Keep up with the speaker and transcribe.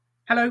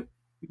Hello,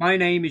 my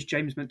name is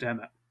James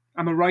McDermott.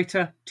 I'm a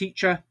writer,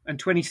 teacher, and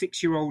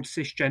 26-year-old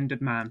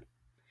cisgendered man.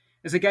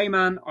 As a gay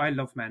man, I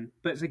love men,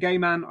 but as a gay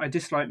man, I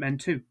dislike men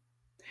too.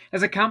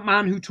 As a camp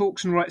man who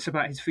talks and writes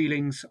about his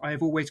feelings, I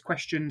have always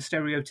questioned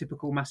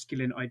stereotypical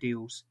masculine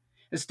ideals.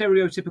 As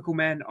stereotypical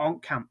men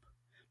aren't camp,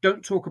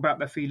 don't talk about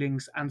their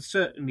feelings, and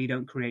certainly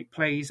don't create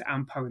plays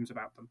and poems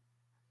about them.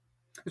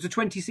 As a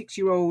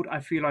 26-year-old, I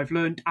feel I've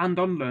learned and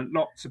unlearned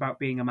lots about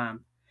being a man,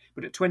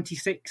 but at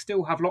 26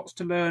 still have lots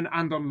to learn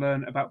and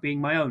unlearn about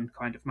being my own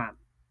kind of man.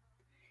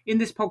 In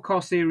this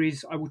podcast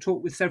series, I will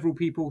talk with several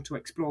people to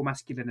explore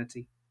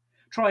masculinity,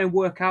 try and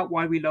work out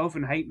why we love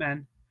and hate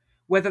men,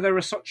 whether there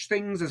are such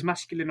things as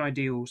masculine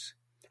ideals,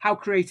 how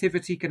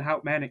creativity can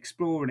help men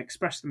explore and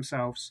express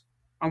themselves,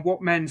 and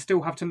what men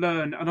still have to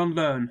learn and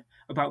unlearn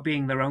about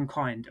being their own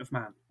kind of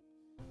man.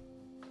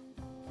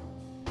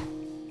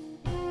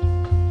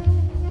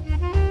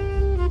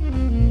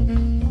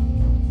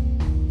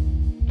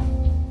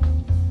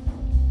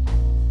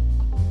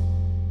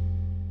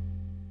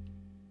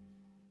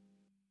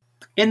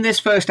 In this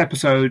first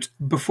episode,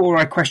 before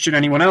I question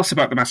anyone else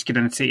about the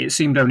masculinity, it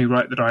seemed only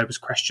right that I was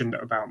questioned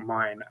about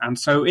mine. And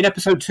so in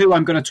episode 2,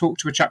 I'm going to talk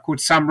to a chap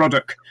called Sam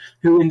Ruddock,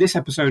 who in this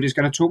episode is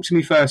going to talk to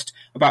me first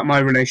about my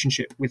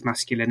relationship with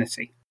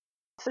masculinity.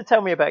 So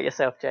tell me about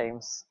yourself,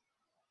 James.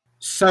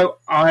 So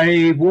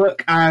I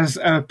work as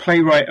a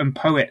playwright and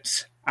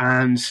poet,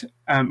 and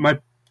my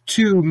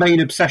two main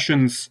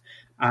obsessions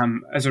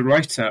as a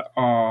writer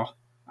are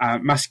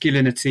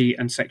masculinity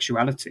and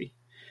sexuality.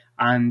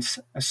 And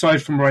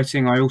aside from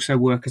writing, I also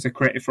work as a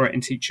creative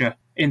writing teacher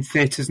in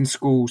theatres and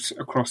schools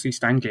across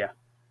East Anglia.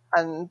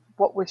 And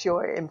what was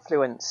your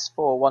influence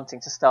for wanting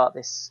to start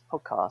this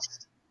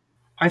podcast?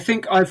 I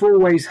think I've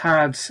always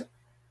had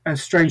a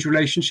strange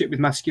relationship with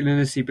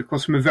masculinity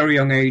because from a very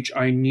young age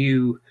I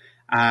knew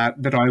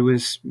that I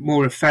was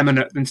more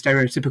effeminate than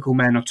stereotypical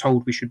men are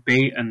told we should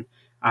be. And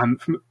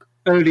from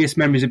earliest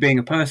memories of being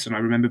a person, I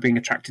remember being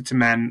attracted to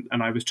men,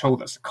 and I was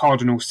told that's a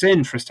cardinal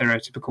sin for a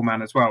stereotypical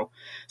man as well.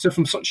 So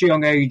from such a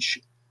young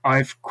age,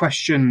 I've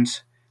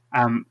questioned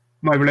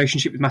my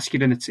relationship with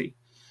masculinity.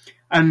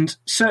 And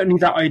certainly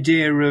that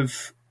idea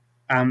of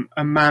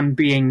a man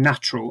being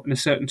natural and a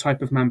certain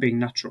type of man being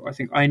natural, I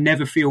think I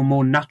never feel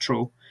more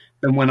natural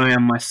than when I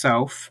am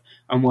myself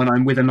and when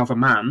I'm with another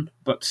man.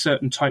 But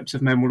certain types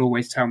of men will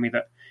always tell me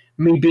that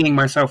me being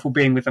myself or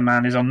being with a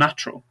man is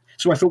unnatural.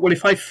 So I thought, well,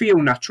 if I feel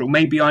natural,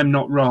 maybe I'm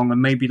not wrong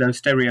and maybe those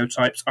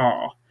stereotypes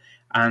are.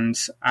 And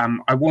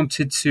I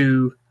wanted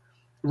to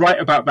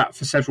write about that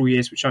for several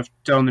years, which I've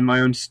done in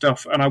my own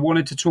stuff. And I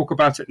wanted to talk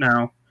about it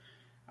now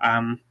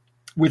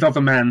with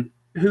other men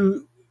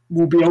who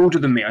will be older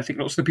than me. I think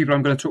lots of the people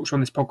I'm going to talk to on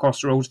this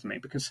podcast are older than me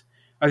because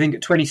I think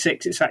at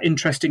 26, it's that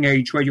interesting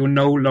age where you're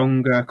no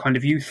longer kind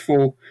of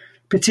youthful,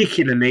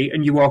 particularly,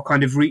 and you are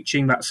kind of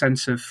reaching that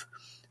sense of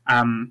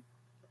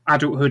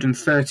adulthood and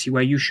 30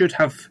 where you should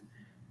have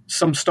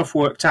some stuff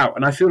worked out,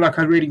 and I feel like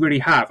I really, really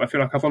have. I feel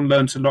like I've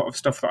unlearned a lot of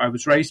stuff that I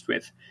was raised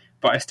with,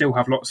 but I still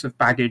have lots of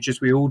baggage, as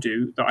we all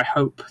do, that I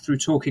hope through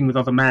talking with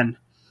other men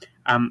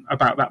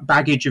about that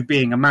baggage of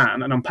being a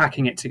man and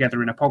unpacking it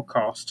together in a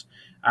podcast,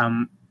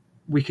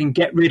 we can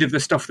get rid of the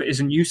stuff that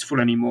isn't useful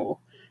anymore,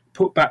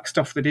 put back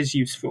stuff that is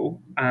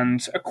useful,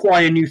 and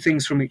acquire new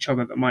things from each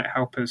other that might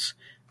help us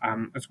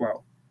as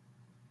well.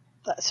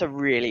 That's a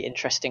really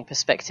interesting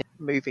perspective,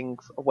 moving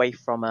away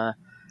from a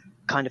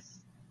kind of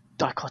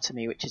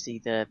dichotomy, which is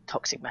either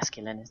toxic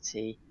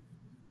masculinity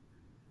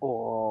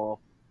or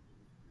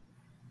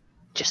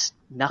just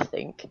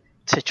nothing,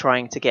 to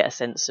trying to get a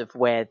sense of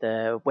where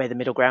the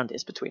middle ground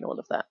is between all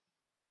of that.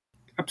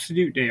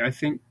 Absolutely. I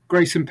think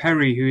Grayson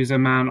Perry, who is a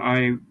man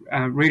I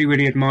really,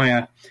 really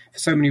admire for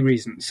so many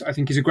reasons, I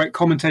think he's a great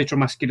commentator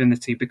on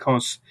masculinity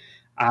because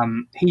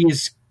he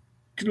is,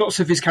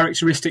 lots of his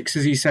characteristics,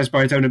 as he says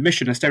by his own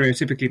admission, are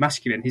stereotypically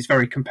masculine. He's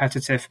very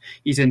competitive,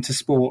 he's into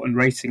sport and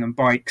racing and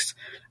bikes,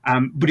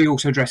 but he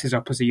also dresses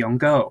up as a young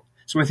girl.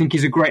 So I think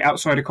he's a great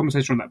outsider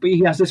commentator on that. But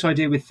he has this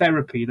idea with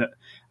therapy that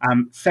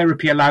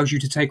therapy allows you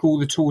to take all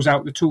the tools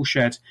out the tool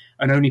shed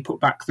and only put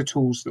back the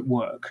tools that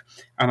work.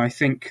 And I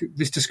think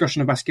this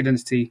discussion of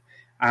masculinity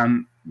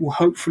will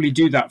hopefully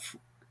do that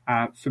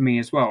for me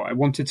as well. I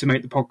wanted to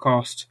make the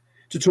podcast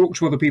to talk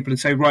to other people and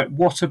say, right,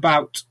 what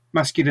about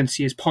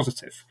masculinity is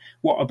positive?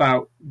 What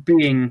about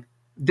being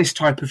this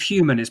type of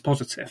human is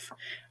positive?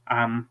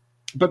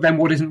 But then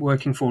what isn't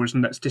working for us,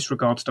 and let's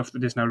disregard stuff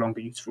that is no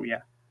longer useful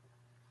yet.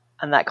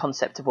 And that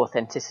concept of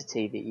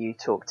authenticity that you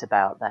talked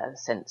about, that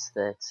sense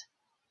that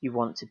you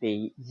want to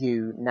be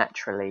you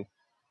naturally.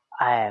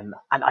 And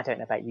I don't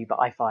know about you, but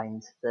I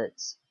find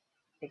that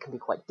it can be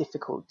quite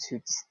difficult to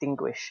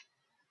distinguish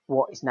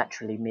what is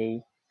naturally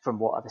me from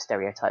what are the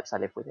stereotypes I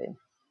live within.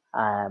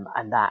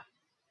 And that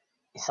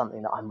is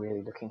something that I'm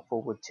really looking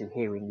forward to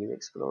hearing you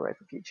explore over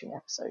future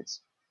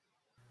episodes.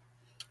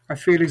 I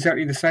feel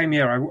exactly the same,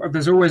 yeah.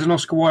 There's always an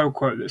Oscar Wilde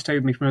quote that stayed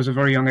with me from when I was a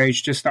very young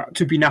age, just that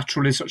to be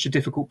natural is such a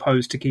difficult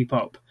pose to keep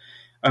up.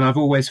 And I've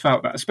always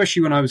felt that,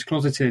 especially when I was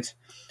closeted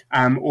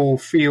or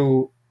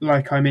feel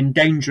like I'm in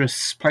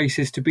dangerous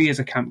places to be as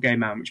a camp gay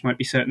man, which might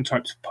be certain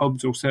types of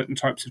pubs or certain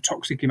types of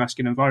toxically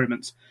masculine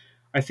environments,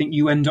 I think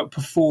you end up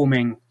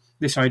performing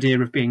this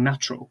idea of being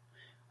natural.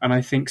 And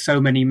I think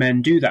so many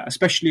men do that,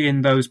 especially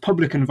in those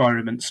public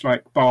environments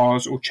like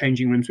bars or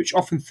changing rooms, which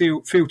often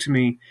feel to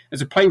me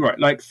as a playwright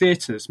like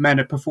theatres. Men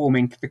are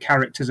performing the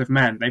characters of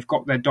men. They've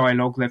got their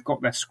dialogue, they've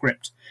got their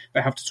script,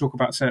 they have to talk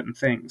about certain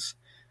things.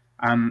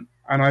 And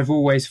I've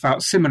always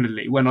felt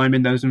similarly when I'm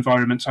in those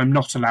environments, I'm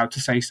not allowed to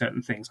say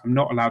certain things. I'm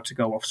not allowed to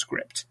go off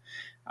script.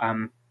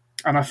 And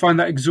I find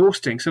that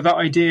exhausting. So that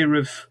idea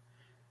of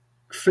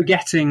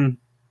forgetting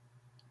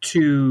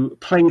to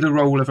play the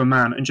role of a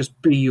man and just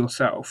be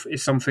yourself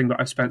is something that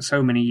I've spent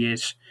so many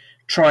years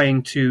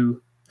trying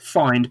to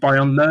find by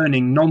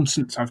unlearning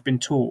nonsense I've been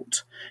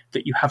taught,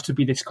 that you have to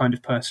be this kind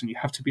of person, you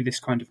have to be this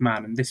kind of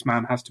man, and this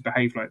man has to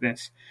behave like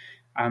this.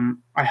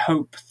 I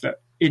hope that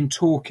in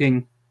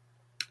talking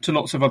to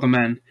lots of other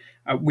men,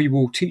 we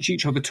will teach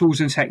each other tools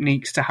and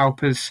techniques to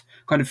help us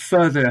kind of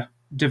further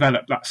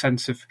develop that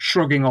sense of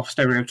shrugging off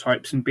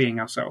stereotypes and being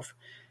ourselves,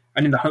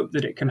 and in the hope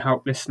that it can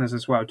help listeners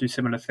as well do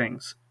similar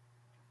things.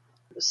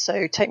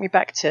 So take me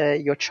back to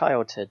your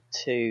childhood,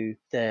 to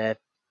the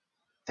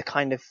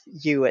kind of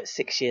you at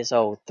 6 years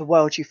old, the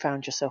world you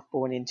found yourself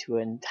born into,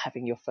 and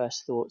having your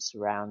first thoughts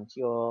around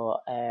your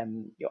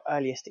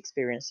earliest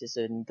experiences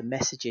and the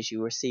messages you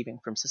were receiving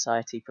from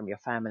society, from your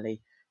family,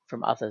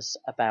 from others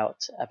about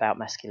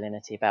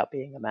masculinity, about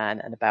being a man,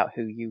 and about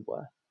who you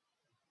were.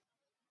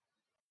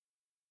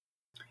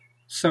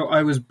 So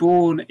I was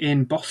born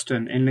in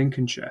Boston in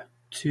Lincolnshire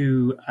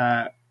to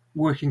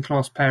working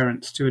class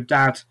parents, to a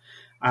dad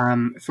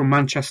from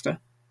Manchester,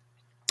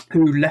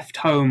 who left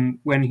home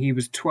when he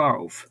was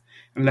 12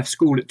 and left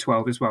school at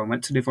 12 as well, and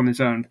went to live on his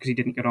own because he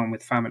didn't get on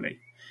with family.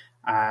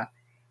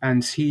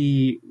 And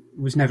he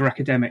was never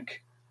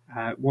academic,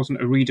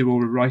 wasn't a reader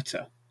or a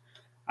writer,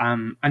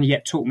 and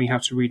yet taught me how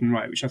to read and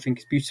write, which I think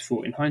is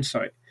beautiful in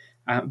hindsight.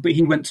 But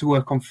he went to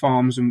work on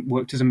farms and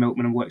worked as a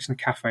milkman and worked in a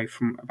cafe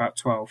from about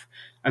 12.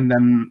 And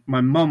then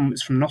my mum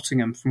is from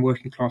Nottingham, from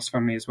working class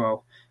family as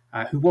well,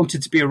 who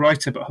wanted to be a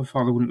writer, but her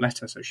father wouldn't let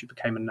her, so she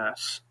became a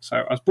nurse. So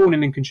I was born in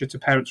Lincolnshire to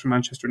parents from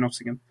Manchester and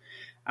Nottingham,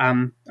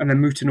 and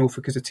then moved to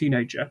Norfolk as a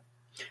teenager.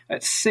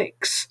 At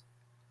 6,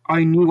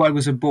 I knew I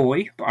was a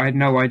boy, but I had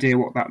no idea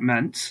what that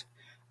meant.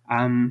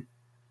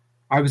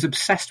 I was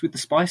obsessed with the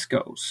Spice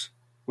Girls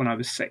when I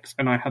was 6,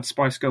 and I had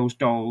Spice Girls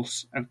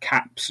dolls and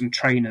caps and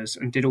trainers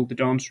and did all the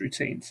dance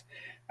routines.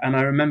 And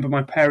I remember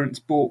my parents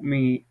bought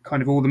me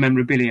kind of all the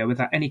memorabilia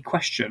without any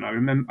question.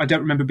 I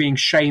don't remember being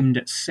shamed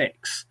at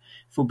 6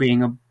 for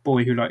being a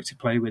boy who liked to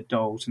play with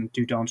dolls and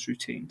do dance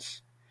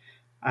routines.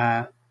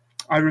 I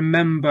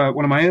remember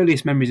one of my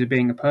earliest memories of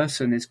being a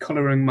person is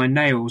colouring my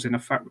nails in a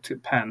fat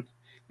tip pen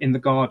in the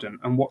garden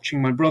and watching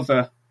my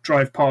brother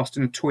drive past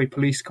in a toy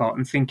police car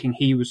and thinking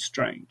he was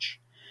strange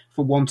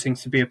for wanting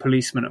to be a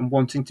policeman and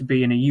wanting to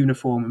be in a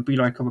uniform and be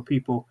like other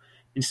people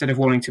instead of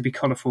wanting to be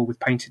colourful with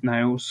painted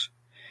nails.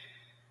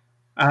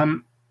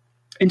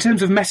 In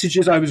terms of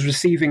messages I was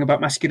receiving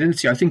about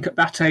masculinity, I think at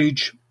that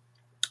age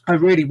I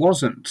really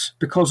wasn't,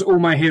 because all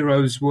my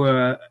heroes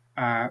were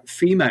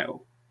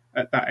female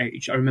at that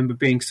age. I remember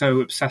being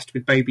so obsessed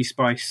with Baby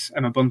Spice,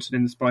 Emma Bunton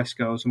in the Spice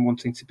Girls, and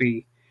wanting to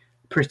be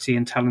pretty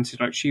and talented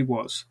like she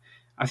was.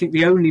 I think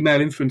the only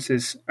male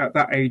influences at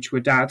that age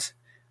were Dad,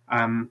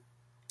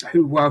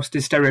 who, whilst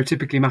is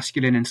stereotypically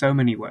masculine in so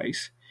many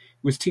ways,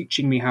 was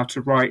teaching me how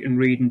to write and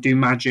read and do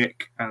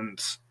magic and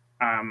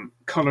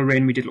colour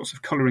in. We did lots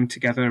of colouring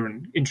together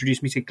and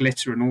introduced me to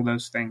glitter and all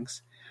those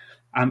things.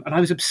 And I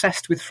was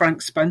obsessed with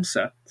Frank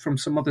Spencer from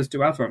Some Mothers Do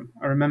Have 'Em.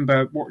 I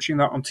remember watching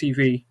that on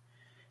TV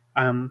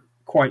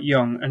quite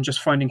young and just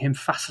finding him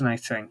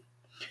fascinating.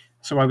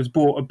 So I was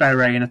bought a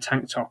beret and a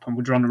tank top and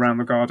would run around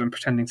the garden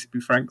pretending to be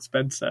Frank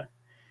Spencer.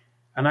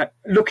 And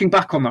looking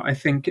back on that, I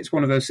think it's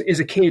one of those, as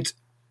a kid,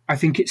 I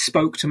think it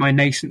spoke to my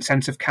nascent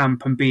sense of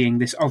camp and being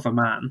this other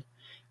man.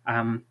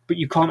 But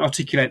you can't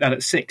articulate that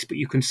at 6, but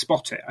you can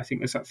spot it. I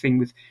think there's that thing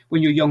with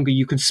when you're younger,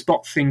 you can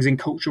spot things in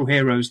cultural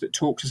heroes that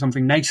talk to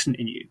something nascent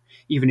in you.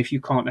 Even if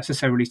you can't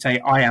necessarily say,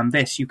 I am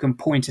this, you can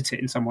point at it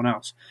in someone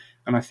else.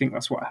 And I think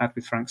that's what I had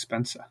with Frank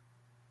Spencer.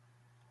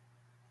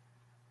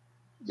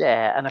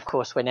 Yeah, and of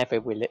course, whenever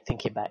we're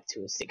thinking back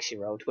to a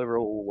 6-year-old, we're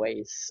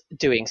always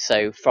doing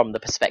so from the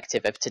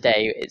perspective of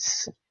today.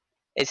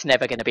 It's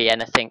never going to be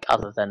anything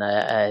other than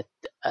a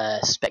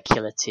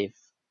speculative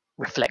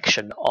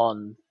reflection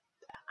on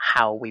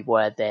how we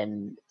were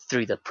then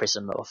through the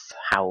prism of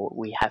how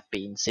we have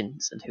been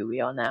since and who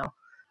we are now.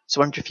 So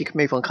I wonder if you could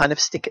move on, kind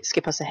of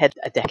skip us ahead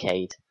a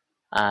decade,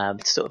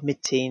 sort of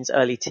mid-teens,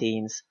 early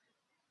teens.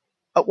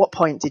 At what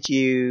point did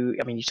you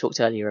talked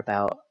earlier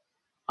about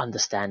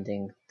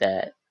understanding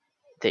that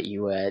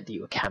you were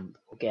camp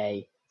or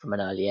gay from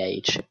an early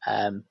age.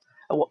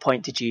 At what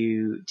point did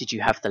you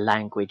have the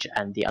language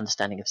and the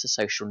understanding of the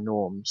social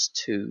norms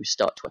to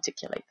start to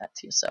articulate that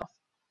to yourself?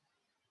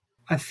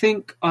 I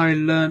think I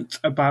learnt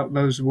about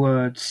those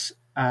words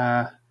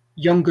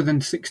younger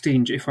than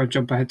 16. If I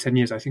jump ahead 10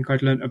 years, I think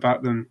I'd learnt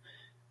about them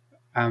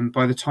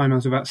by the time I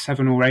was about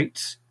 7 or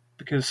 8,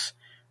 because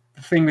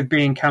the thing with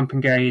being camp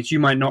and gay is you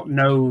might not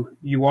know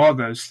you are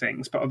those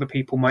things, but other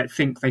people might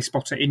think they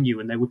spot it in you,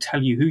 and they will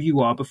tell you who you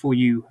are before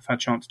you have had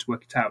a chance to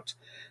work it out.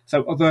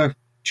 So other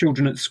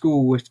children at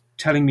school were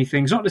telling me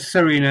things, not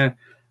necessarily in a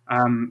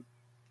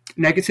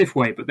negative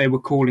way, but they were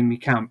calling me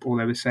camp, or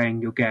they were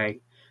saying you're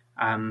gay.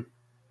 And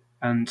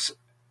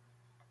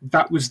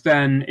that was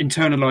then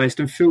internalised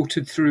and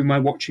filtered through my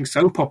watching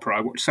soap opera.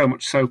 I watched so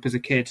much soap as a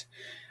kid.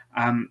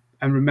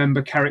 And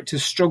remember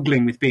characters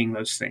struggling with being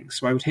those things.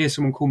 So I would hear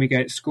someone call me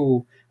gay at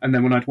school, and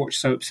then when I'd watch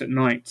soaps at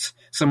night,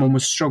 someone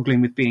was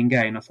struggling with being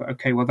gay, and I thought,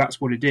 okay, well, that's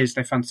what it is.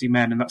 They fancy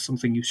men, and that's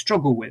something you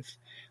struggle with.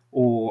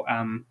 Or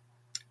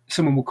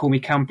someone would call me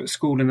camp at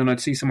school, and then I'd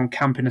see someone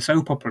camp in a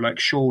soap opera like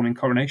Sean in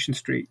Coronation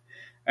Street,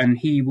 and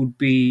he would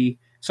be,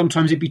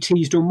 sometimes he'd be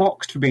teased or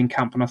mocked for being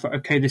camp, and I thought,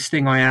 okay, this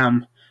thing I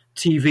am,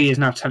 TV is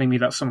now telling me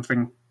that's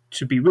something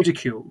to be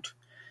ridiculed.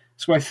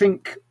 So I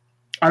think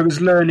I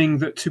was learning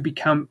that to be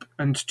camp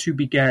and to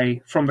be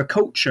gay from the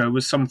culture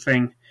was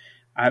something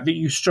that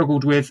you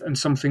struggled with, and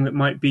something that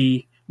might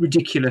be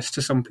ridiculous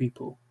to some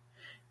people.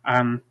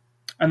 And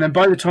then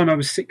by the time I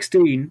was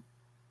 16,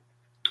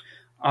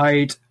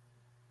 I'd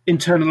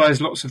internalised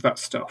lots of that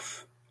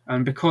stuff.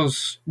 And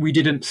because we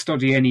didn't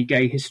study any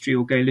gay history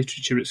or gay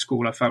literature at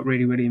school, I felt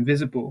really, really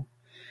invisible.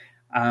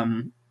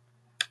 And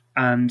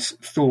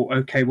thought,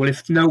 okay, well,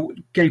 if no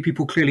gay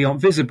people clearly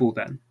aren't visible,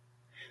 then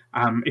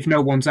if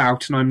no one's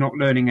out and I'm not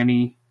learning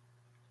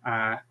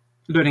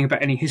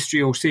about any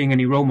history or seeing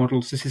any role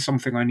models, this is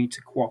something I need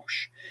to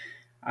quash.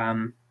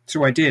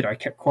 So I did. I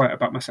kept quiet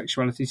about my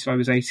sexuality till I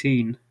was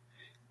 18.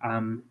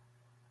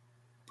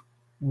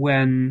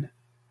 When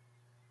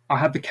I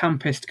had the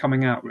Campist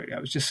coming out, really, I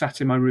was just sat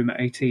in my room at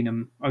 18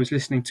 and I was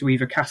listening to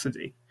Eva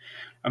Cassidy.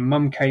 And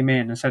Mum came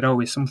in and said, oh,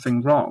 is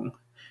something wrong?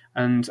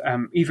 And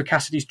Eva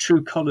Cassidy's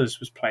True Colours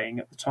was playing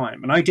at the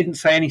time. And I didn't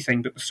say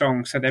anything, but the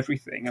song said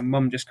everything. And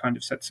Mum just kind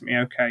of said to me,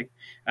 okay,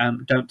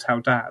 don't tell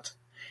Dad.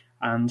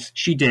 And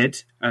she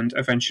did. And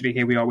eventually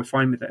here we are, we're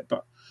fine with it.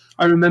 But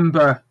I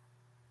remember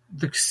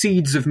the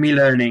seeds of me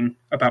learning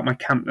about my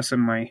campness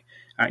and my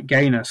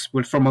gayness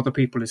were from other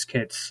people as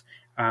kids.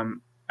 And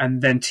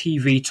then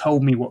TV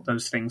told me what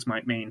those things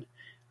might mean.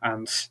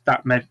 And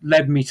that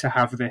led me to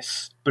have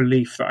this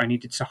belief that I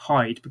needed to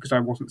hide because I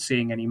wasn't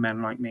seeing any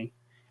men like me.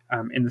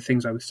 In the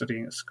things I was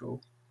studying at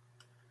school.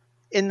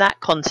 In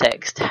that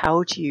context,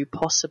 how do you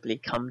possibly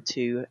come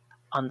to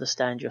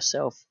understand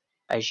yourself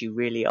as you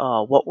really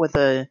are? What were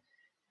the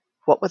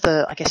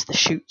I guess the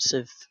shoots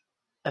of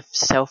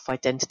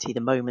self-identity,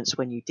 the moments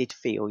when you did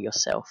feel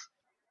yourself?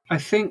 I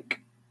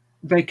think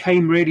they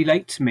came really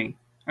late to me,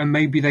 and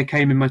maybe they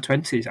came in my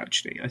 20s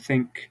actually. I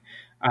think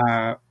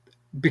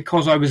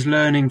because I was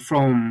learning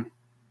from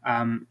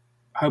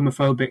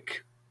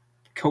homophobic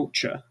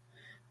culture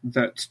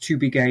that to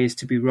be gay is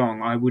to be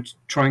wrong, I would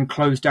try and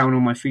close down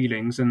on my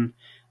feelings, and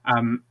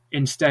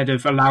instead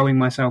of allowing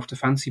myself to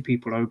fancy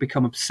people, I would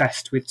become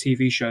obsessed with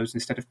TV shows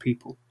instead of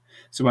people.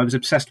 So I was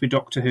obsessed with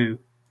Doctor Who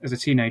as a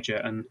teenager,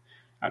 and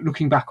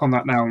looking back on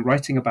that now and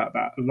writing about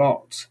that a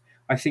lot,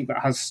 I think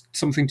that has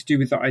something to do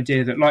with the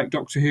idea that, like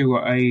Doctor Who,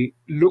 I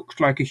looked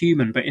like a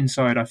human, but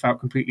inside I felt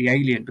completely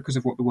alien because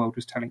of what the world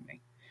was telling me.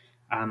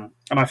 And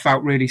I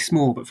felt really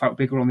small, but felt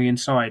bigger on the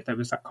inside. There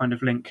was that kind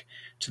of link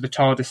to the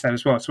TARDIS there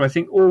as well. So I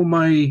think all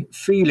my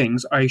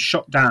feelings I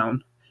shut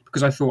down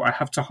because I thought I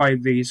have to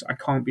hide these. I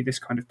can't be this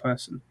kind of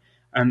person.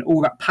 And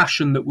all that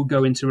passion that would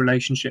go into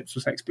relationships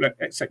or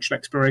sexual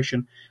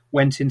exploration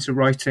went into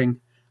writing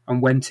and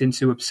went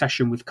into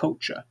obsession with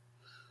culture.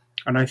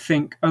 And I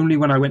think only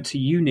when I went to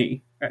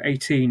uni at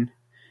 18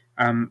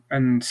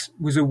 and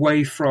was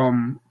away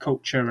from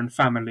culture and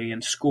family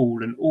and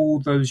school and all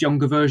those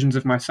younger versions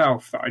of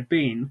myself that I'd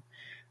been,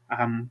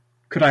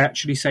 could I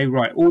actually say,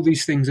 right, all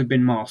these things have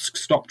been masked,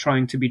 stop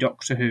trying to be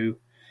Doctor Who,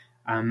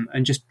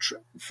 and just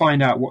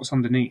find out what's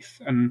underneath.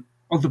 And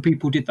other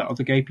people did that,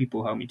 other gay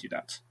people helped me do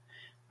that.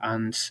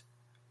 And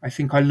I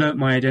think I learnt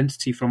my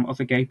identity from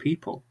other gay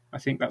people. I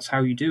think that's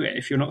how you do it.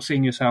 If you're not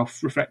seeing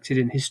yourself reflected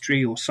in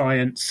history or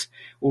science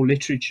or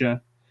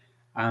literature,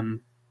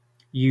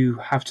 you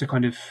have to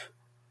kind of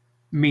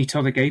meet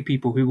other gay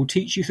people who will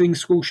teach you things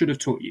school should have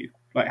taught you,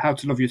 like how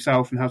to love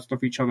yourself and how to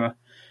love each other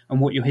and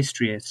what your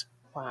history is.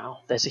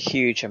 Wow, there's a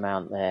huge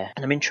amount there.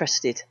 And I'm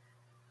interested,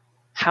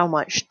 how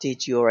much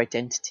did your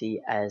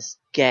identity as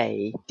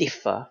gay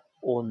differ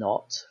or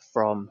not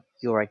from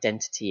your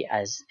identity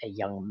as a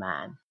young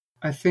man?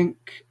 I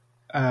think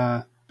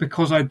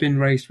because I'd been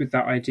raised with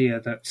that idea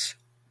that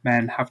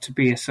men have to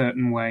be a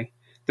certain way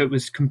that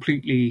was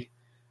completely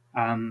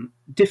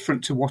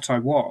different to what I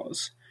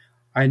was,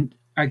 I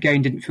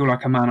again didn't feel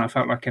like a man, I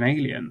felt like an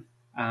alien.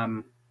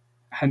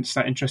 Hence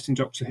that interest in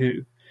Doctor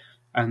Who.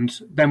 And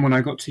then when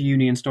I got to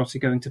uni and started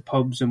going to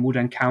pubs and would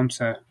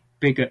encounter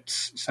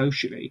bigots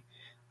socially,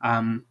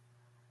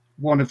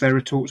 one of their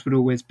retorts would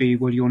always be,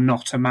 well, you're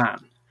not a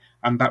man.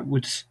 And that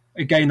was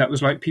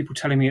like people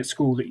telling me at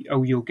school that,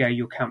 oh, you're gay,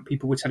 you're camp.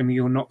 People were telling me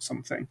you're not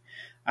something.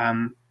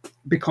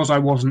 Because I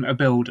wasn't a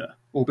builder,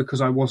 or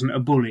because I wasn't a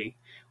bully,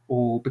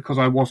 or because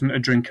I wasn't a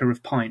drinker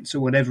of pints or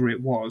whatever it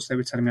was, they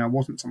were telling me I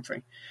wasn't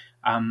something.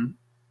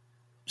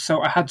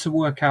 So I had to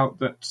work out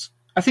that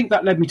I think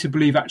that led me to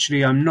believe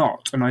actually I'm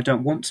not, and I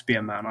don't want to be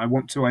a man. I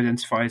want to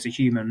identify as a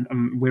human,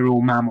 and we're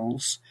all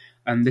mammals.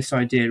 And this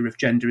idea of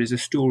gender is a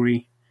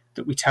story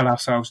that we tell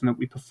ourselves and that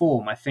we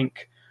perform. I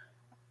think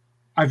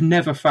I've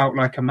never felt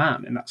like a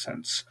man in that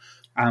sense,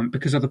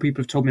 because other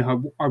people have told me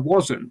how I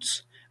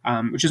wasn't,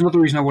 which is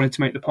another reason I wanted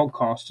to make the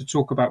podcast, to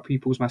talk about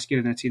people's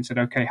masculinity and said,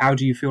 okay, how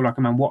do you feel like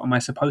a man? What am I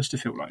supposed to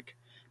feel like?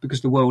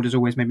 Because the world has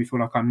always made me feel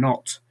like I'm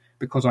not,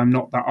 because I'm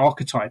not that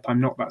archetype, I'm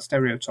not that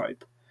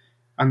stereotype.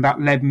 And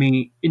that led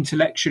me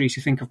intellectually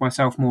to think of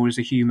myself more as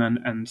a human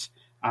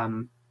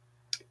and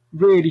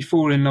really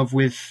fall in love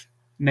with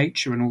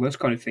nature and all those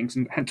kind of things.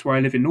 And hence why I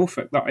live in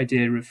Norfolk, that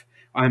idea of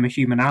I'm a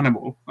human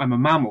animal, I'm a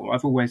mammal.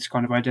 I've always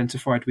kind of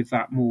identified with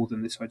that more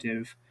than this idea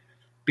of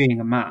being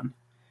a man.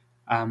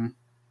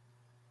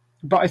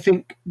 But I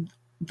think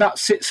that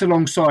sits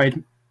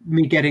alongside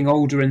me getting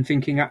older and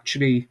thinking,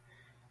 actually,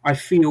 I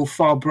feel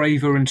far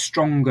braver and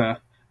stronger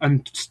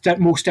and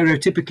more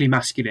stereotypically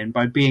masculine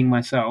by being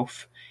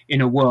myself in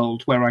a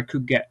world where I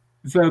could get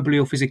verbally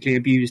or physically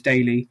abused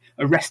daily,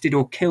 arrested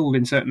or killed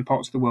in certain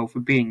parts of the world for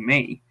being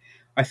me.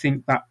 I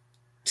think that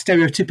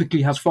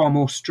stereotypically has far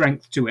more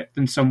strength to it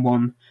than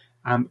someone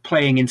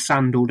playing in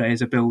sand all day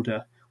as a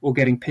builder or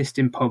getting pissed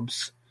in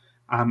pubs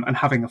and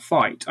having a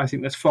fight. I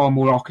think there's far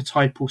more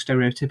archetypal,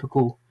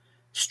 stereotypical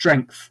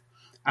strength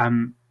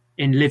in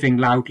living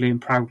loudly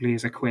and proudly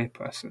as a queer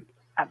person.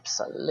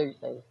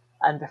 Absolutely.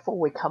 And before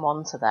we come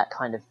on to that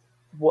kind of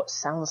what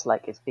sounds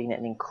like it's been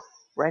an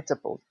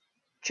incredible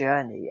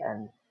journey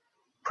and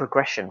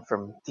progression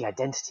from the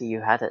identity you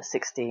had at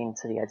 16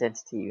 to the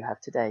identity you have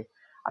today,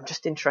 I'm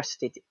just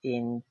interested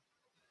in,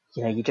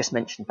 you just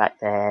mentioned back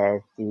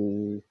there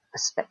the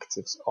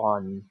perspectives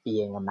on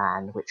being a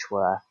man, which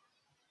were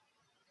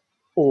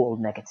all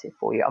negative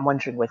for you. I'm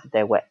wondering whether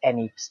there were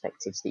any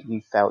perspectives that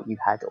you felt you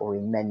had or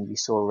in men you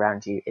saw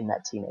around you in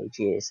that teenage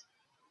years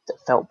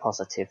that felt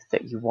positive,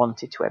 that you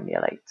wanted to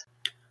emulate.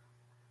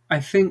 I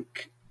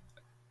think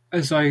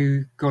as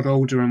I got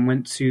older and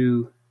went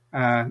to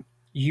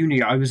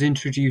uni, I was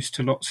introduced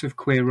to lots of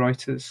queer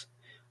writers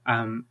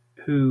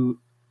who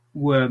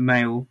were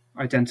male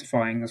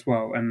identifying as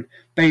well, and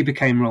they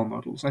became role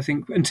models. I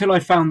think until I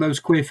found those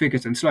queer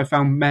figures, until I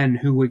found men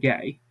who were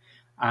gay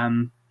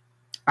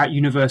at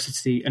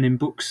university and in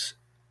books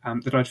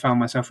that I'd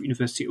found myself at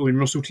university or in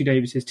Russell T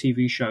Davies's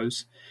TV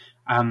shows,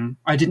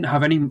 I didn't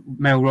have any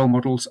male role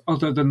models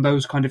other than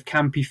those kind of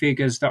campy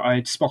figures that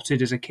I'd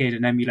spotted as a kid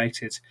and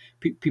emulated.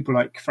 People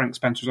like Frank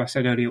Spencer, as I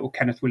said earlier, or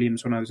Kenneth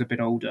Williams when I was a bit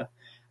older.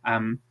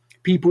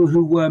 People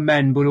who were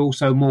men but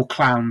also more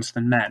clowns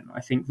than men.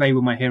 I think they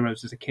were my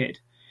heroes as a kid.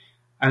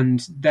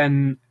 And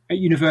then at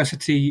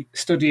university,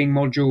 studying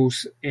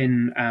modules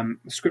in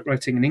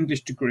scriptwriting and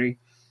English degree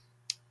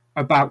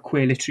about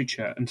queer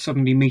literature and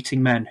suddenly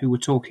meeting men who were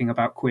talking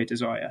about queer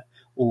desire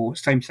or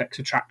same-sex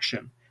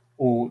attraction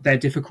or their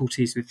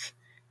difficulties with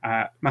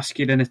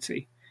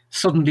masculinity.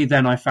 Suddenly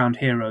then I found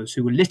heroes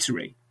who were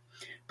literary.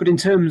 But in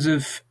terms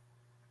of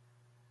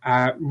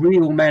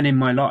real men in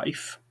my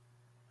life,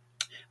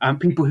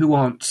 people who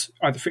aren't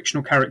either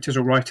fictional characters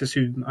or writers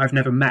who I've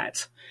never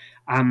met,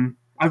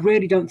 I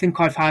really don't think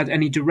I've had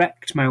any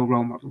direct male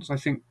role models. I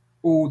think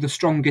all the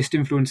strongest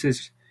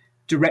influences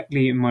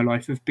directly in my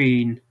life have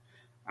been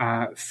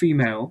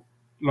female,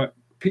 like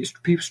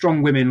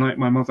strong women like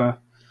my mother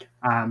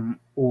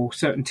or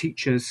certain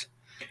teachers.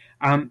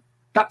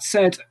 That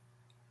said,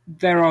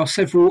 there are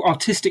several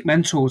artistic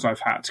mentors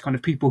I've had, kind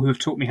of people who have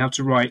taught me how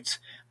to write,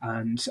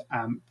 and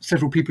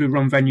several people who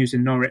run venues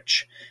in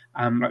Norwich,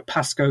 like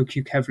Pasco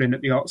Q. Kevlin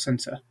at the Arts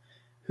Centre,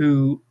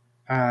 who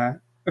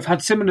have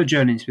had similar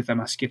journeys with their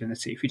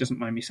masculinity, if he doesn't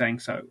mind me saying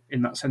so,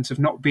 in that sense of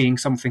not being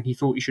something he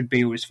thought he should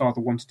be or his father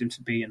wanted him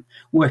to be, and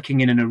working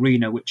in an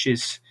arena which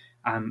is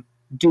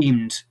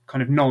deemed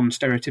kind of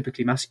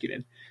non-stereotypically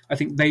masculine. I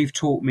think they've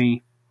taught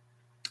me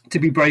to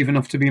be brave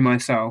enough to be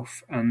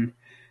myself and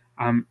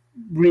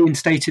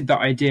reinstated that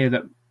idea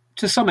that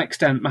to some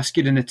extent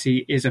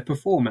masculinity is a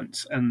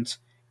performance, and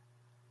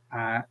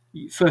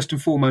first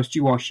and foremost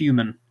you are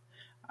human,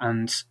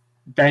 and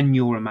then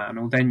you're a man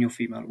or then you're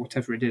female or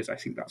whatever it is. I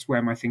think that's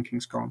where my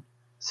thinking's gone.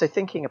 So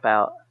thinking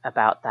about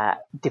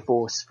that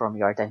divorce from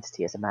your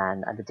identity as a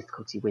man and the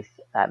difficulty with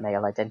that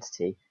male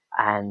identity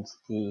and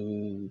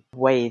the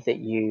way that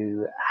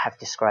you have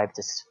described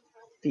as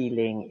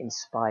feeling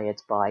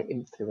inspired by,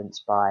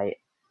 influenced by,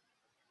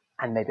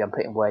 and maybe I'm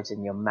putting words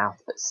in your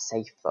mouth, but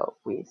safer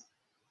with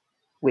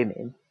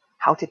women,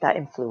 how did that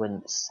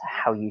influence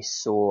how you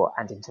saw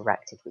and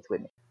interacted with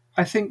women?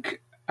 I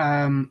think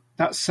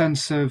that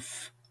sense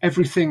of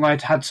everything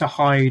I'd had to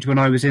hide when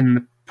I was in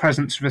the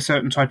presence of a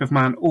certain type of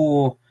man,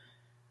 or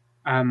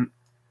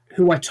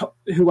who I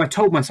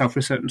told myself were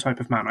a certain type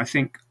of man. I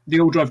think the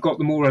older I've got,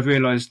 the more I've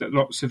realised that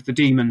lots of the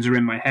demons are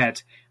in my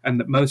head, and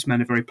that most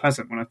men are very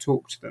pleasant when I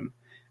talk to them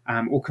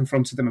or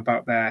confronted them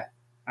about their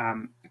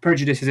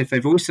prejudices if they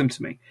voice them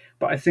to me.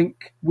 But I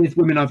think with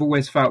women, I've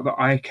always felt that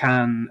I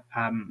can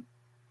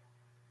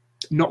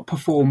not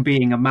perform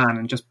being a man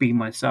and just be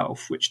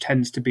myself, which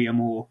tends to be a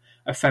more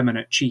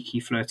effeminate, cheeky,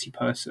 flirty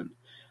person.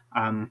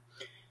 And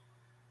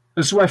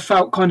so I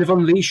felt kind of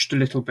unleashed a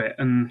little bit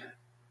and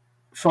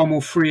far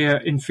more freer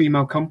in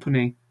female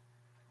company.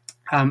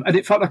 And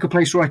it felt like a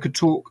place where I could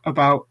talk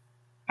about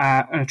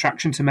an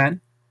attraction to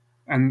men,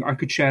 and I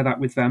could share that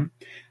with them.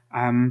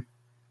 And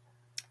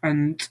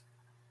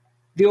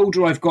the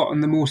older I've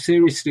gotten, the more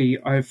seriously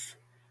I've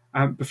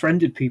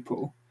befriended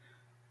people.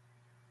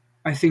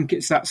 I think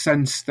it's that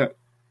sense that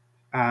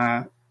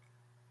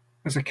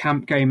as a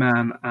camp gay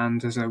man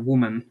and as a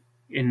woman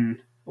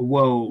in a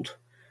world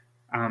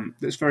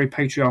that's very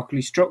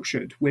patriarchally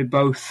structured, we're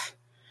both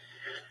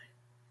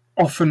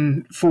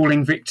often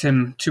falling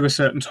victim to a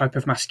certain type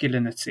of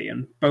masculinity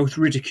and both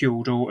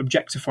ridiculed or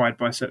objectified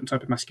by a certain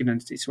type of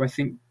masculinity. So I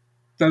think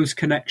those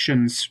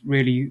connections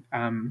really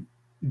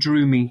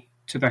drew me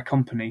to their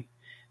company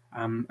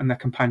and their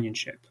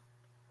companionship.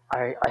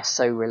 I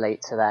so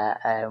relate to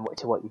that,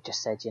 to what you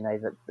just said,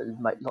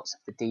 that lots of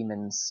the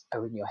demons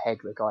are in your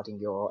head regarding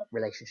your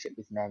relationship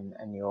with men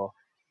and your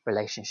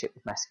relationship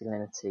with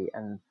masculinity.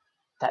 And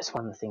that's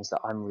one of the things that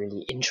I'm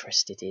really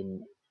interested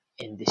in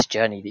this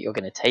journey that you're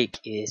going to take,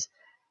 is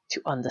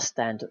to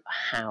understand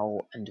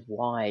how and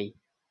why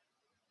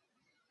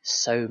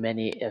so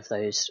many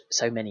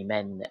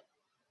men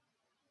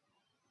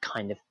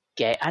kind of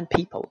get, and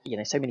people,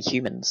 so many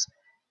humans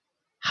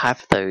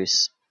have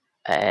those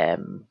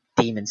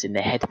demons in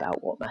their head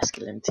about what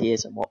masculinity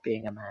is and what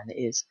being a man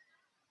is,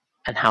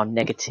 and how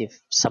negative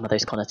some of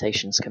those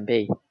connotations can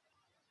be.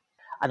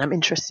 And I'm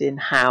interested in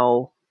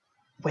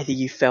whether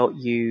you felt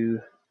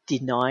you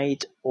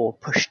denied or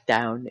pushed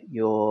down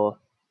your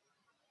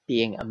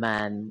being a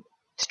man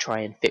to try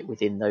and fit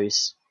within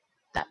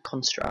that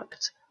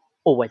construct,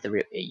 or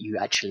whether you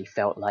actually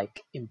felt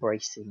like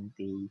embracing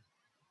the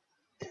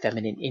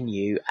feminine in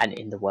you and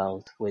in the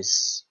world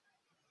was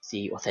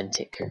the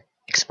authentic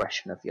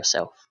expression of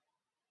yourself.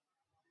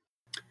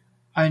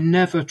 I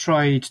never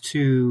tried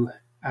to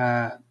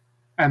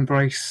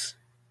embrace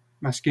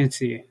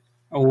masculinity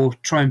or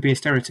try and be a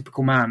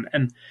stereotypical man.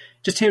 And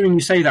just hearing you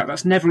say that,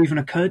 that's never even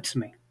occurred to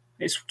me.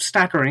 It's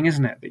staggering,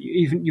 isn't it? That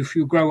even if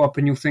you grow up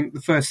and you'll think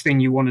the first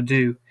thing you want to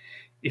do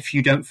if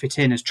you don't fit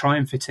in is try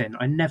and fit in.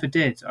 I never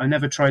did. I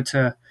never tried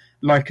to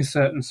like a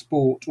certain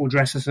sport or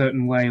dress a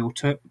certain way or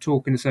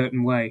talk in a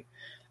certain way.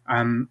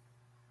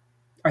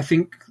 I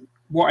think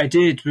what I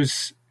did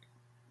was,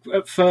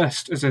 at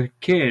first, as a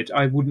kid,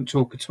 I wouldn't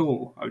talk at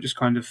all. I would just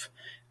kind of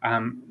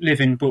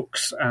live in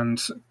books, and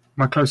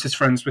my closest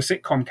friends were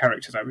sitcom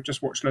characters. I would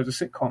just watch loads of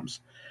sitcoms.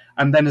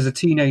 And then as a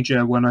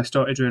teenager, when I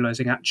started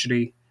realising,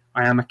 actually,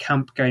 I am a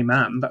camp gay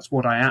man, that's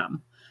what I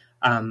am,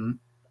 and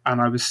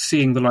I was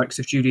seeing the likes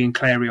of Julian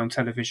Clary on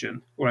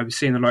television, or I was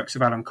seeing the likes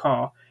of Alan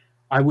Carr,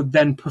 I would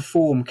then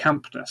perform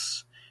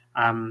campness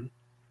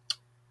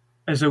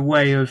as a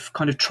way of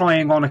kind of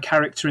trying on a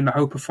character in the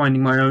hope of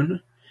finding my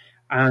own,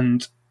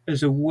 and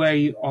as a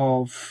way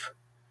of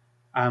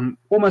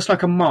almost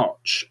like a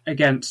march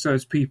against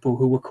those people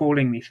who were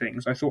calling me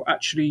things. I thought,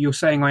 actually, you're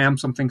saying I am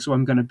something, so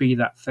I'm going to be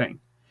that thing.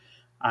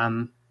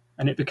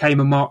 And it became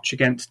a march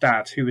against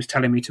Dad, who was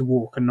telling me to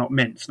walk and not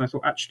mince. And I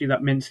thought, actually,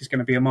 that mince is going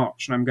to be a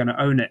march, and I'm going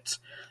to own it.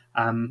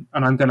 And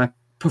I'm going to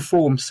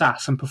perform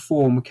sass and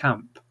perform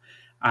camp.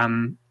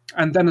 And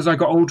then as I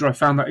got older, I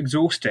found that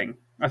exhausting.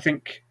 I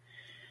think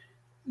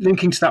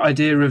linking to that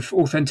idea of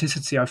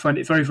authenticity, I find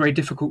it very, very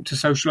difficult to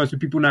socialise with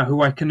people now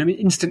who I can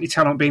instantly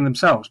tell aren't being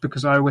themselves,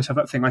 because I always have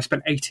that thing. I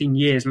spent 18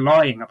 years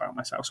lying about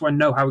myself, so I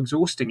know how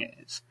exhausting it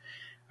is.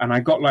 And I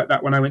got like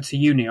that when I went to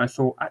uni. I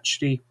thought,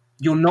 actually,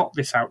 you're not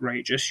this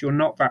outrageous. You're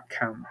not that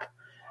camp.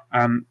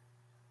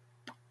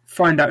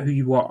 Find out who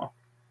you are.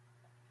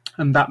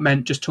 And that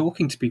meant just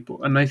talking to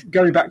people. And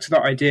going back to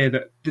that idea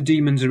that the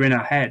demons are in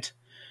our head,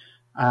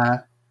 I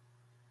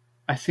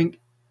think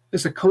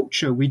as a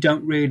culture, we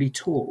don't really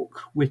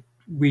talk. We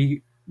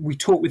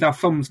talk with our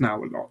thumbs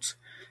now a lot.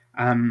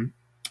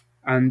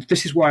 And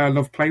this is why I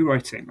love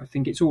playwriting. I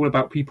think it's all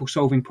about people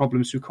solving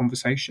problems through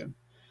conversation.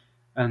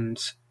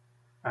 And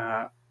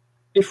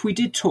if we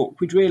did talk,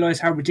 we'd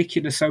realise how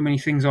ridiculous so many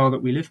things are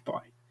that we live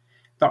by.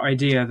 That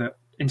idea that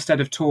instead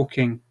of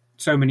talking,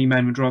 so many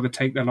men would rather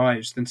take their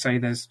lives than say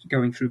there's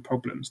going through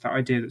problems. That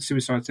idea that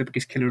suicide's the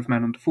biggest killer of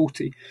men under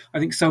 40. I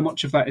think so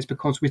much of that is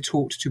because we're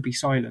taught to be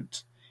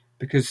silent.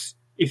 Because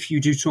if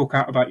you do talk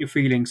out about your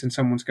feelings, and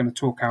someone's going to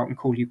talk out and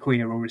call you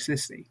queer or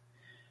racisty.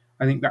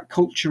 I think that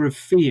culture of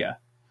fear,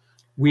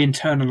 we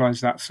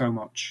internalise that so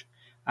much.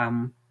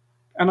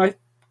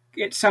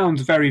 It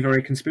sounds very,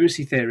 very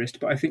conspiracy theorist,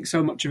 but I think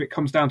so much of it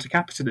comes down to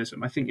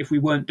capitalism. I think if we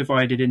weren't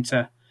divided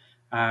into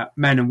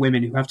men and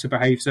women who have to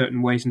behave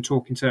certain ways and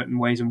talk in certain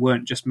ways and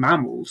weren't just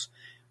mammals,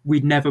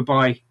 we'd never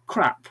buy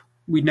crap.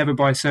 We'd never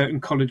buy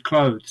certain coloured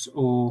clothes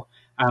or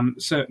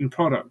certain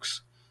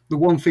products. The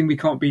one thing we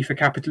can't be for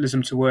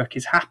capitalism to work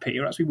is happy,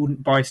 or else we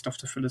wouldn't buy stuff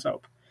to fill us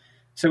up.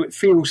 So it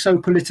feels so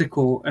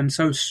political and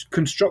so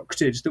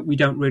constructed that we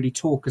don't really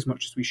talk as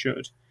much as we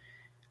should.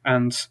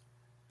 And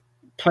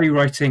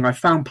I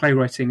found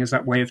playwriting as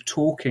that way of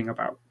talking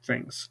about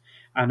things.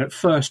 And at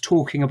first,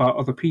 talking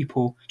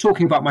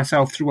about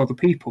myself through other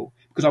people,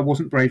 because I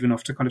wasn't brave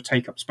enough to kind of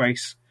take up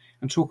space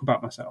and talk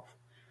about myself.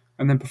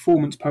 And then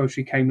performance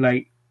poetry came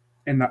late,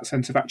 in that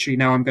sense of actually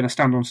now I'm going to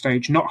stand on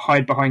stage, not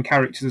hide behind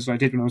characters as I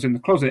did when I was in the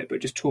closet, but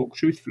just talk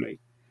truthfully.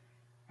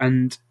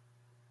 And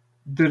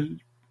the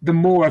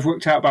more I've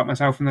worked out about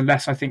myself and the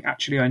less I think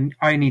actually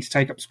I need to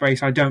take up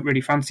space, I don't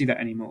really fancy that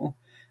anymore,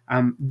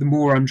 the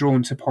more I'm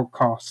drawn to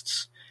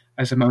podcasts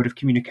as a mode of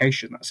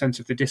communication, that sense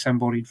of the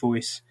disembodied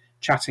voice,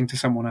 chatting to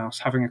someone else,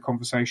 having a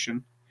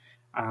conversation,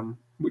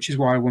 which is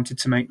why I wanted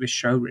to make this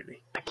show,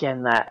 really.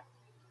 Again, that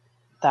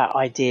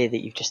idea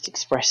that you've just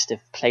expressed of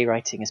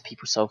playwriting as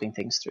people solving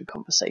things through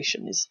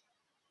conversation is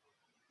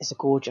a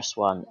gorgeous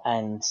one.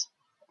 And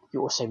you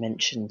also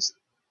mentioned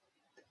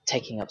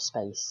taking up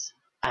space,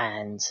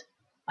 and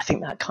I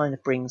think that kind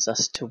of brings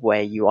us to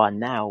where you are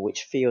now,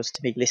 which feels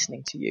to me,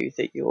 listening to you,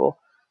 that you're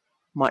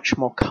much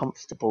more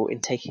comfortable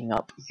in taking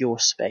up your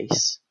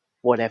space,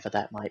 whatever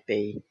that might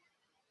be,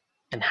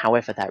 and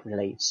however that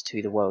relates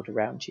to the world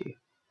around you.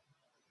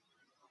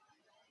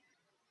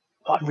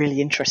 What I'm really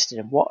interested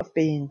in, what have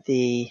been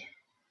the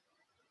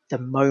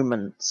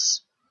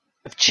moments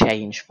of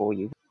change for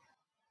you?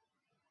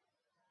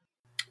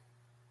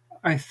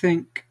 I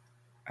think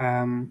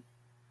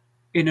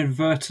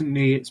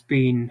inadvertently it's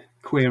been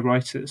queer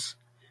writers.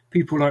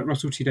 People like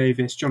Russell T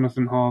Davies,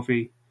 Jonathan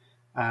Harvey,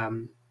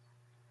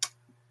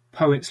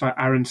 poets like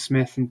Aaron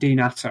Smith and Dean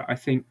Atta. I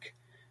think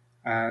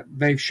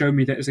they've shown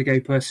me that as a gay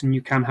person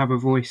you can have a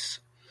voice,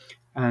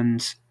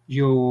 and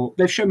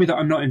they've shown me that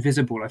I'm not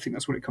invisible. I think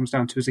that's what it comes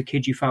down to. As a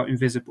kid you felt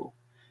invisible,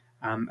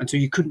 and so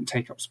you couldn't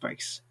take up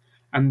space.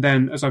 And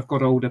then as I've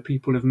got older,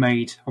 people have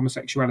made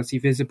homosexuality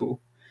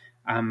visible,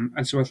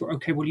 and so I thought,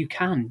 okay, well, you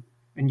can,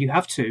 and you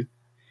have to.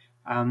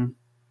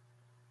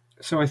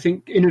 So I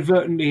think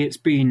inadvertently it's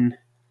been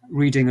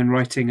reading and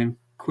writing and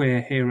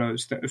queer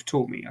heroes that have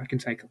taught me I can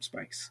take up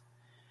space.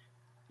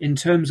 In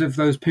terms of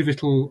those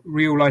pivotal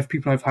real-life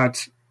people I've had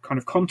kind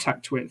of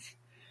contact with,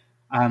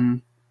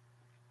 one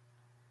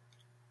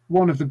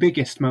of the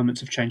biggest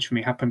moments of change for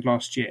me happened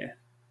last year.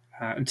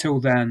 Until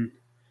then,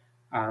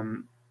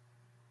 I'd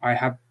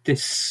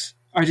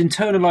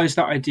internalized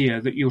that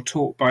idea that you're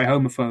taught by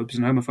homophobes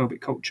and homophobic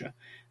culture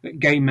that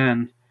gay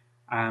men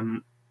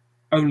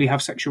only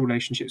have sexual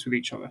relationships with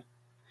each other.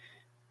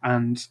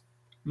 And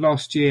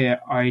last year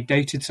I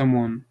dated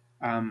someone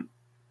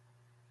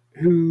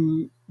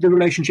who the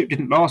relationship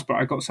didn't last, but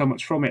I got so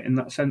much from it in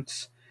that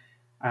sense.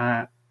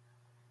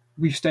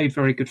 We've stayed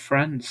very good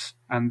friends,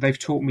 and they've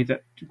taught me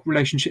that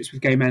relationships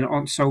with gay men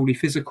aren't solely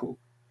physical.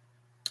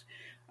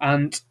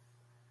 And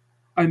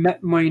I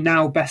met my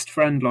now best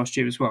friend last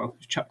year as well,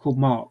 a chap called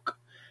Mark.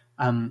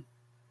 And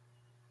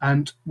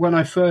when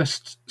I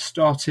first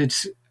started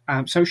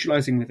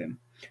socialising with him,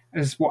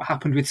 as what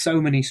happened with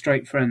so many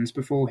straight friends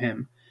before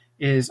him,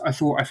 is I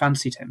thought I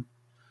fancied him,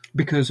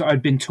 because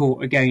I'd been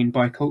taught again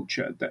by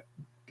culture that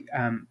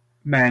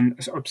men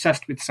are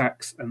obsessed with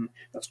sex and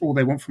that's all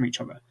they want from each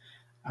other.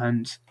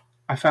 And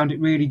I found it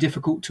really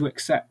difficult to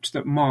accept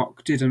that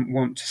Mark didn't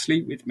want to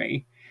sleep with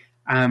me,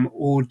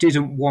 or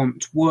didn't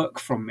want work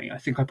from me. I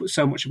think I put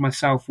so much of my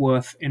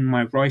self-worth in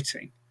my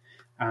writing.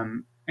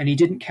 And he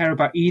didn't care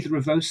about either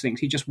of those things.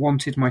 He just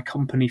wanted my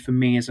company for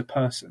me as a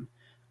person.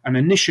 And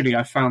initially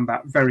I found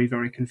that very,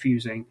 very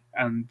confusing,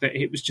 and that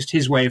it was just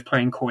his way of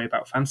playing coy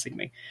about fancying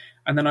me.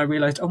 And then I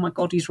realised, oh my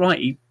God, he's right.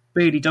 He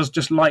really does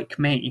just like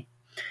me.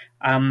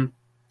 And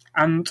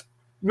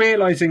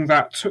realising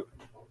that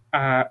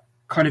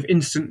kind of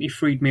instantly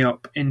freed me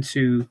up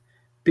into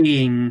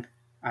being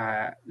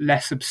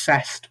less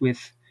obsessed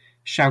with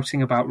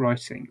shouting about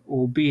writing,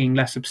 or being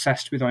less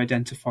obsessed with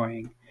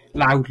identifying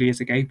loudly as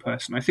a gay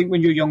person. I think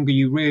when you're younger,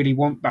 you really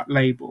want that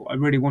label. I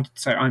really wanted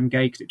to say I'm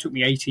gay because it took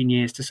me 18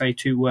 years to say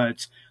 2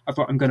 words. I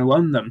thought I'm going to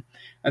own them.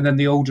 And then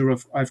the older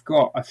I've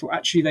got, I thought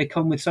actually they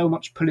come with so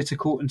much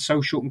political and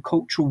social and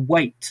cultural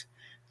weight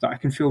that I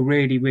can feel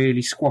really,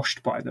 really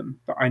squashed by them.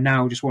 But I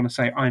now just want to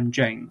say I'm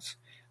James.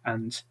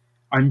 And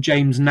I'm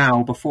James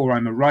now before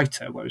I'm a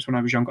writer, whereas when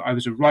I was younger, I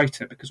was a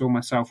writer because all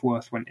my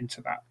self-worth went into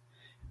that.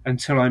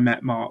 Until I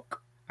met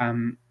Mark,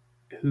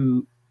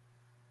 who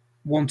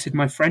wanted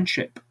my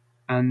friendship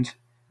and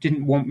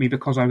didn't want me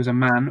because I was a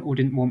man, or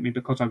didn't want me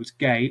because I was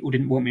gay, or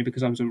didn't want me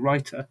because I was a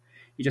writer.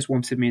 He just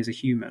wanted me as a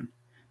human.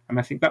 And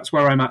I think that's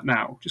where I'm at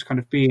now, just kind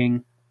of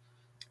being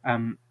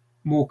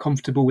more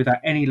comfortable without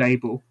any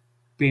label,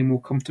 being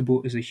more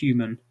comfortable as a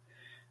human,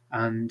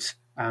 and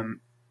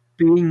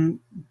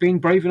being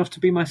brave enough to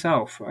be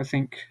myself. I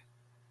think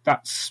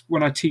that's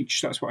when I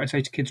teach, that's what I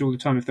say to kids all the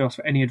time. If they ask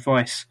for any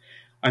advice,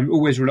 I'm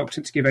always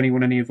reluctant to give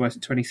anyone any advice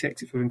at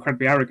 26. It feels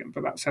incredibly arrogant,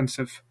 but that sense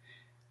of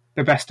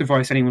the best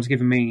advice anyone's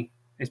given me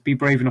is be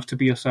brave enough to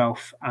be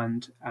yourself,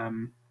 and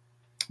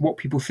what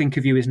people think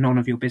of you is none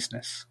of your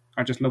business.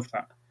 I just love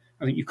that.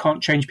 I think you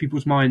can't change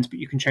people's minds, but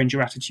you can change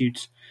your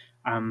attitudes.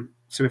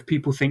 So if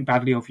people think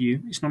badly of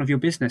you, it's none of your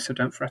business, so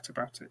don't fret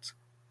about it.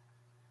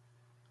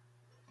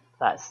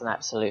 That's an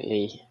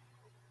absolutely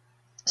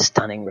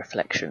stunning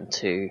reflection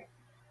to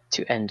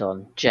end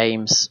on.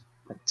 James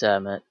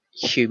McDermott,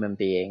 human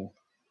being.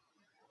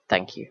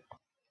 Thank you.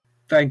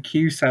 Thank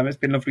you, Sam. It's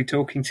been lovely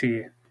talking to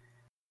you.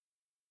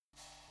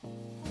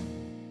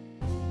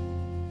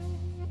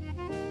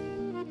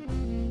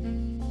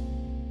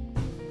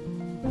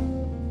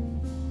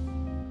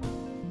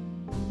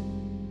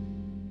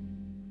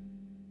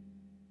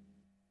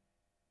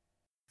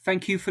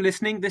 Thank you for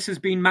listening. This has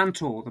been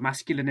Mantor, the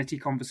Masculinity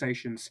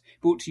Conversations,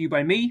 brought to you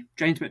by me,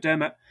 James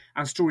McDermott,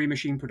 and Story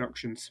Machine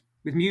Productions,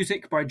 with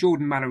music by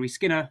Jordan Mallory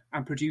Skinner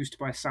and produced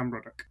by Sam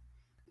Ruddock.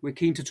 We're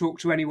keen to talk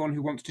to anyone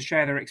who wants to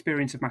share their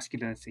experience of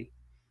masculinity.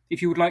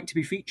 If you would like to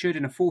be featured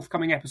in a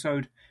forthcoming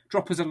episode,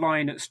 drop us a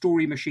line at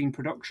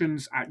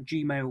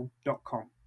storymachineproductions@gmail.com.